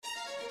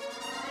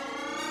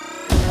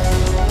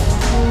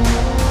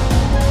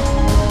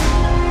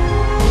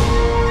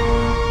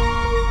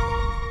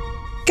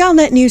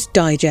Galnet News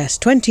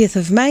Digest, 20th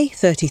of May,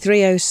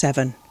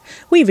 3307.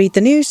 We read the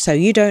news so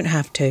you don't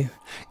have to.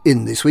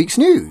 In this week's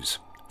news,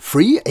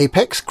 Free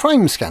Apex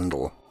crime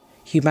scandal.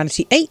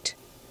 Humanity 8,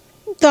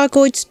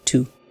 Thargoids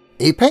 2.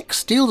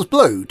 Apex deals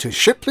blow to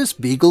shipless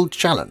Beagle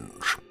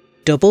challenge.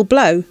 Double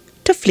blow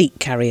to fleet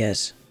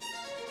carriers.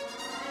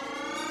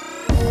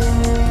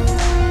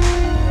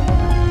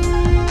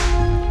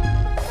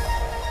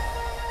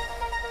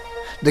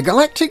 The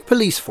Galactic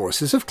Police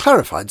Forces have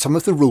clarified some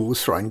of the rules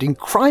surrounding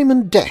crime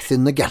and death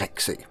in the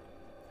galaxy.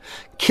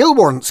 Kill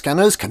warrant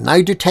scanners can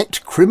now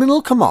detect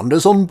criminal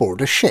commanders on board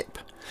a ship.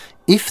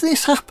 If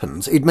this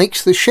happens, it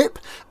makes the ship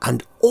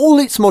and all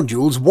its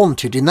modules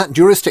wanted in that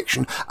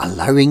jurisdiction,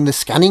 allowing the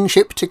scanning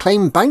ship to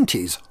claim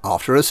bounties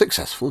after a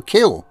successful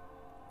kill.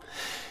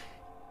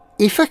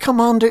 If a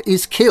commander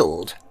is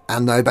killed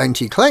and their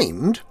bounty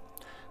claimed,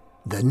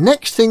 the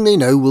next thing they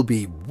know will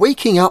be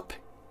waking up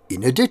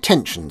in a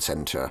detention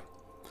centre.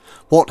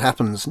 What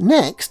happens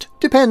next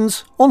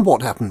depends on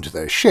what happened to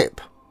their ship.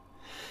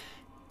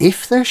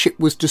 If their ship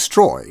was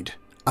destroyed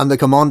and the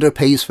commander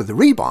pays for the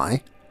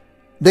rebuy,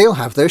 they'll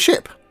have their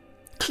ship,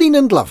 clean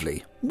and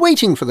lovely,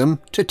 waiting for them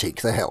to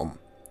take the helm.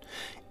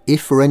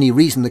 If for any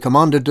reason the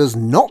commander does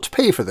not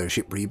pay for their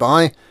ship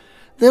rebuy,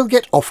 they'll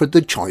get offered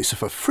the choice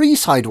of a free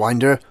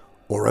Sidewinder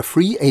or a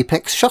free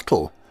Apex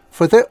shuttle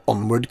for their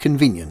onward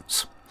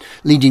convenience,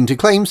 leading to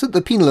claims that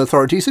the penal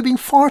authorities are being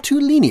far too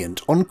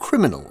lenient on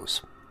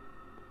criminals.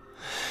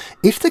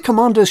 If the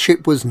commander's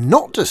ship was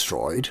not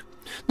destroyed,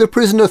 the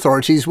prison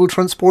authorities will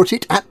transport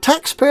it at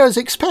taxpayers'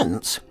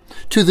 expense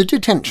to the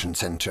detention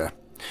centre.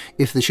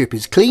 If the ship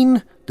is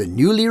clean, the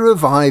newly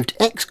revived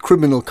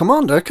ex-criminal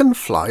commander can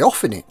fly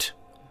off in it.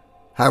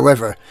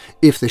 However,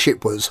 if the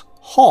ship was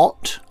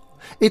hot,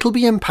 it'll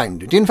be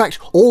impounded. In fact,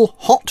 all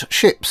hot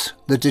ships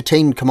the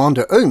detained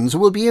commander owns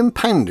will be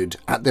impounded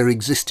at their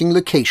existing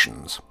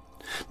locations.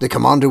 The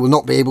commander will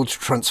not be able to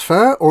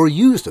transfer or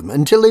use them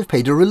until they've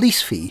paid a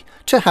release fee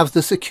to have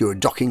the secure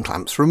docking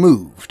clamps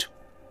removed.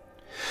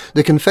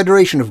 The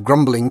Confederation of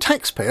Grumbling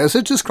Taxpayers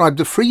has described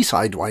the free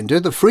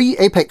Sidewinder, the free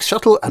Apex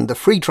shuttle and the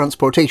free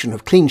transportation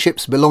of clean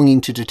ships belonging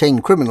to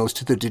detained criminals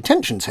to the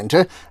detention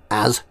centre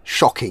as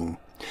shocking,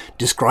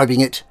 describing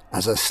it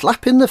as a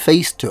slap in the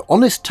face to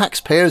honest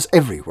taxpayers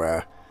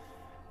everywhere.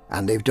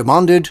 And they've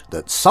demanded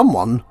that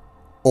someone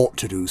ought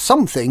to do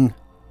something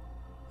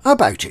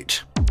about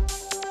it.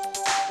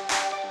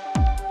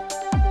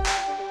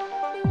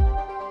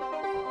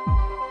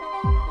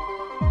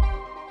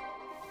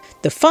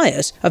 The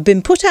fires have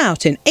been put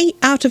out in 8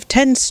 out of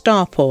 10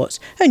 starports,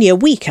 only a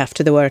week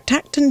after they were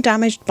attacked and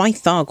damaged by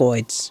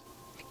Thargoids.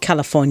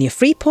 California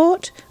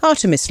Freeport,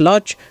 Artemis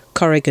Lodge,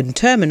 Corrigan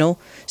Terminal,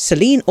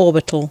 Selene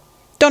Orbital,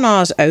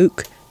 Donars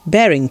Oak,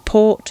 Bering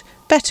Port,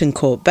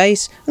 Betancourt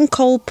Base and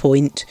Cole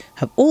Point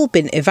have all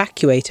been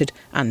evacuated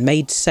and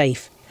made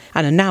safe,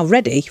 and are now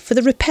ready for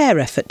the repair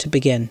effort to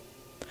begin.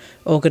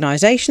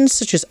 Organisations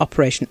such as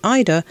Operation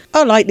Ida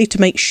are likely to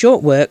make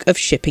short work of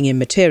shipping in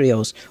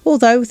materials,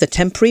 although the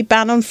temporary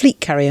ban on fleet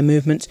carrier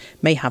movements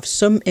may have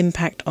some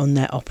impact on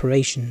their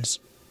operations.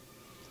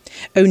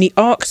 Only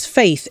Ark's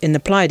Faith in the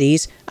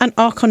Pleiades and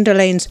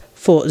Arkondelane's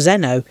Fort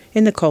Zeno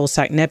in the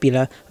Coalsack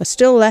Nebula are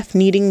still left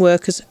needing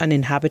workers and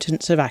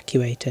inhabitants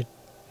evacuated.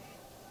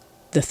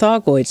 The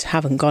Thargoids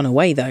haven't gone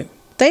away though.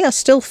 They are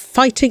still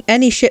fighting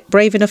any ship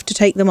brave enough to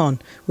take them on,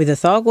 with the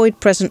Thargoid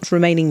presence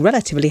remaining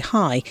relatively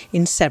high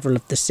in several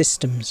of the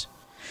systems.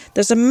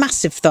 There's a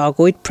massive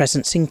Thargoid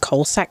presence in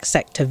Coalsack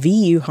Sector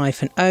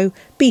VU-O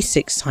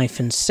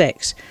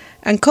B6-6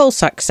 and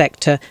Coalsack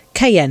Sector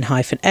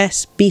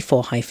KN-S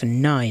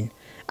B4-9,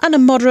 and a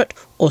moderate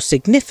or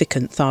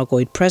significant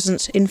Thargoid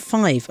presence in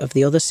 5 of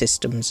the other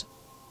systems.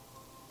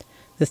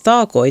 The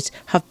Thargoids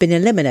have been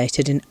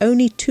eliminated in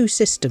only 2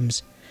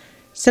 systems,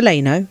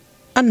 Seleno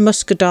and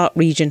Muscodark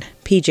Region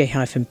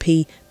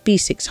PJ-P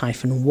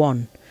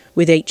B6-1,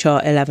 with HR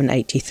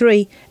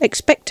 1183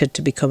 expected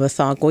to become a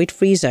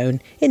Thargoid-free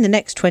zone in the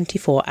next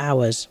 24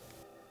 hours.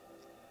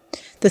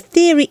 The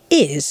theory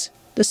is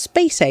the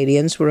space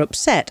aliens were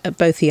upset at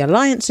both the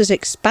Alliance's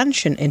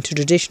expansion into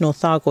traditional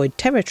Thargoid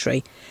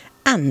territory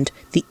and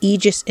the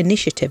Aegis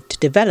initiative to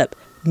develop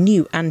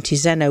new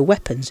anti-Xeno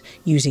weapons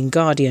using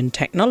Guardian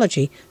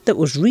technology that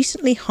was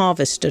recently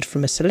harvested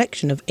from a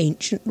selection of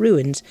ancient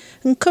ruins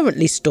and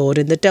currently stored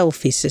in the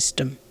Delphi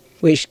system,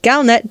 which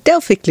Galnet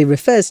Delphically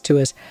refers to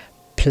as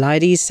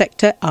Pleiades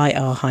Sector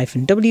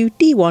IR-W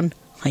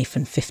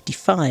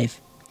D1-55.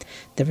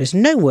 There is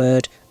no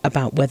word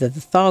about whether the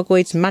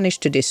Thargoids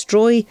managed to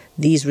destroy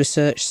these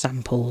research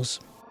samples.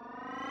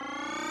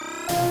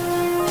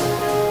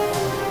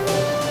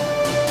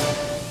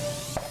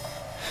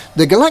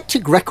 The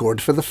galactic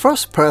record for the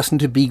first person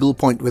to Beagle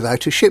Point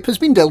without a ship has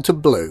been dealt a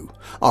blow,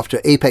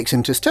 after Apex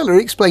Interstellar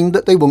explained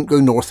that they won't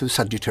go north of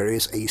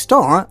Sagittarius A*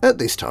 at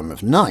this time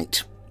of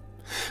night.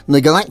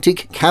 The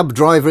Galactic Cab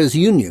Drivers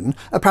Union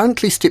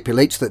apparently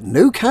stipulates that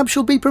no cab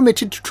shall be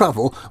permitted to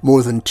travel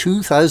more than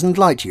 2,000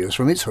 light-years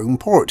from its home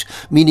port,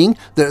 meaning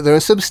that there are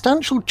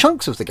substantial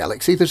chunks of the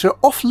galaxy that are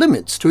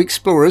off-limits to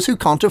explorers who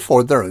can't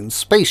afford their own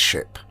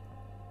spaceship.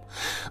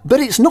 But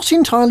it's not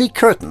entirely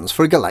curtains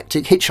for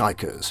galactic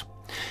hitchhikers.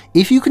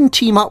 If you can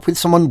team up with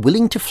someone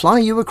willing to fly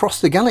you across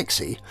the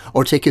galaxy,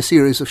 or take a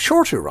series of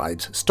shorter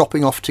rides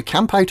stopping off to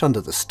camp out under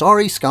the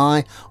starry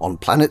sky on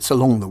planets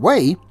along the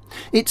way,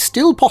 it's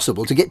still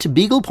possible to get to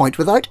Beagle Point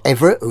without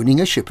ever owning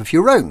a ship of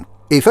your own.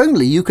 If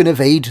only you can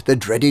evade the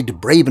dreaded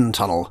Braben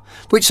Tunnel,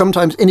 which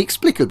sometimes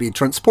inexplicably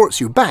transports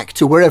you back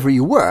to wherever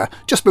you were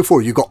just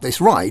before you got this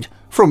ride,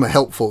 from a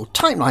helpful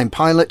Type 9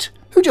 pilot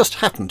who just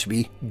happened to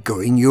be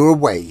going your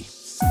way.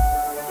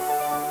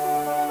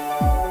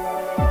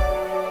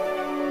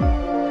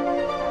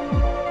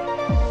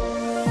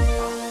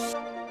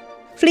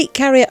 Fleet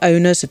carrier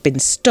owners have been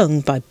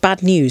stung by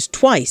bad news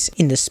twice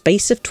in the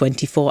space of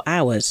 24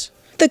 hours.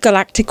 The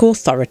galactic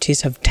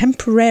authorities have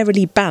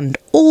temporarily banned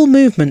all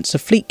movements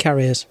of fleet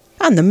carriers,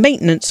 and the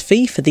maintenance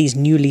fee for these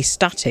newly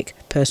static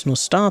personal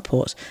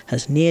starports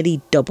has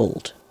nearly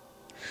doubled.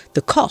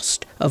 The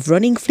cost of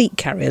running fleet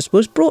carriers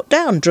was brought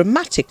down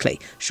dramatically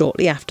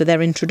shortly after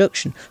their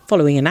introduction,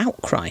 following an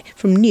outcry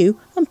from new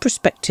and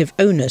prospective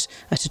owners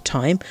at a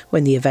time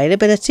when the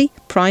availability,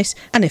 price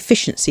and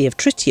efficiency of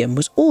tritium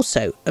was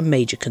also a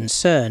major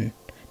concern.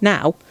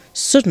 Now,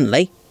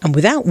 suddenly, and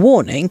without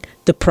warning,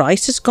 the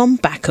price has gone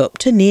back up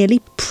to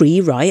nearly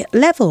pre-riot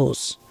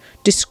levels.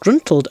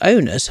 Disgruntled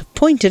owners have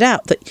pointed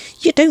out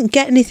that you don't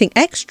get anything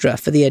extra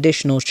for the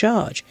additional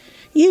charge.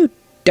 You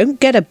don't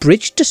get a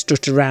bridge to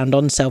strut around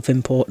on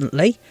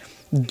self-importantly.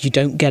 You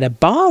don't get a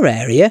bar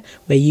area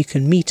where you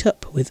can meet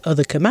up with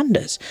other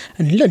commanders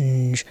and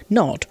lunge,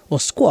 nod or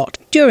squat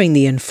during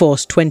the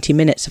enforced 20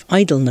 minutes of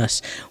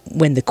idleness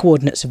when the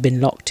coordinates have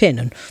been locked in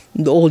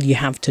and all you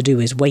have to do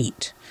is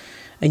wait.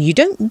 And you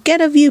don't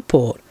get a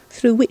viewport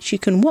through which you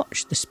can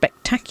watch the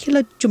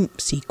spectacular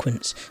jump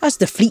sequence as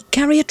the fleet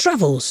carrier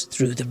travels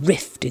through the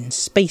rift in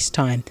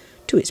space-time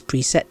to its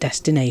preset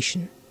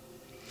destination.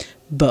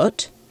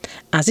 But,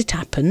 as it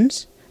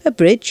happens, a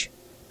bridge,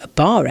 a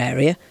bar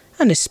area,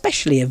 and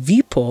especially a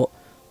viewport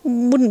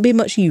wouldn't be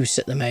much use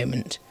at the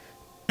moment,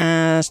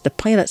 as the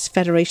Pilots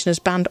Federation has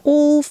banned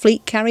all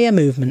fleet carrier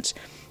movements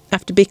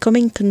after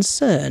becoming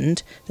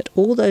concerned that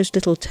all those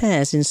little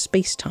tears in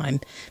space-time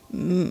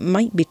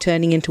might be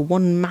turning into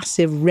one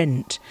massive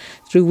rent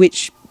through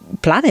which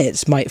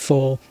planets might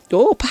fall,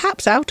 or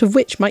perhaps out of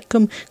which might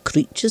come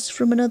creatures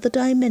from another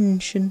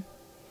dimension.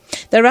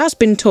 There has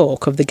been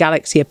talk of the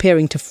galaxy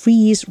appearing to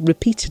freeze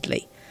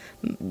repeatedly,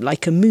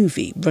 like a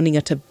movie running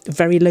at a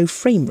very low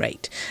frame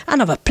rate,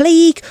 and of a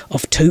plague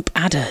of taupe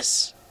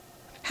adders.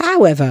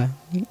 However,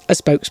 a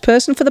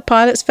spokesperson for the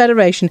Pilots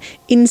Federation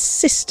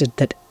insisted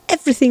that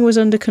everything was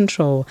under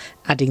control,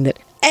 adding that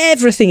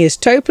everything is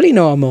totally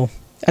normal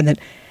and that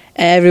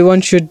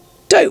everyone should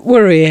don't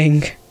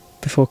worrying,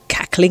 before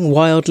cackling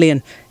wildly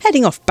and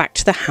heading off back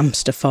to the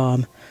hamster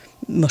farm,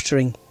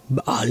 muttering,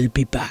 "I'll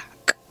be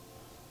back."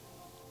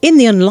 In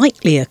the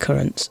unlikely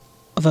occurrence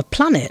of a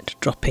planet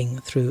dropping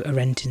through a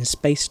rent in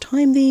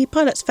space-time, the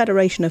Pilots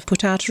Federation have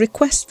put out a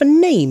request for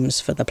names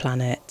for the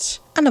planet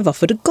and have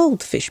offered a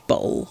goldfish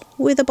bowl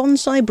with a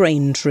bonsai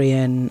brain tree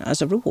in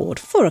as a reward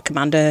for a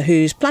commander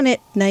whose planet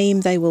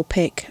name they will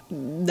pick,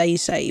 they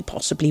say,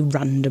 possibly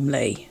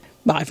randomly.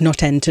 I've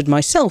not entered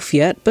myself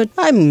yet, but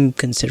I'm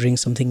considering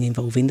something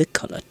involving the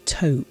colour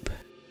taupe.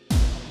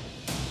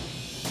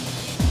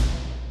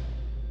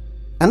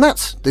 And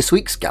that's this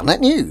week's Galnet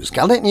News.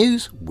 Galnet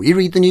News, we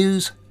read the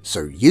news,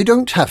 so you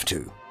don't have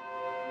to.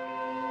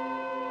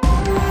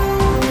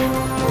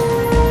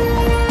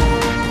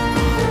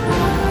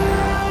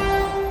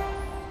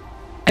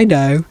 I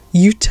know,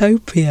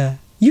 Utopia.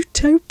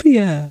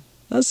 Utopia.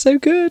 That's so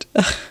good.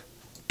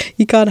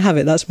 You can't have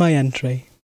it, that's my entry.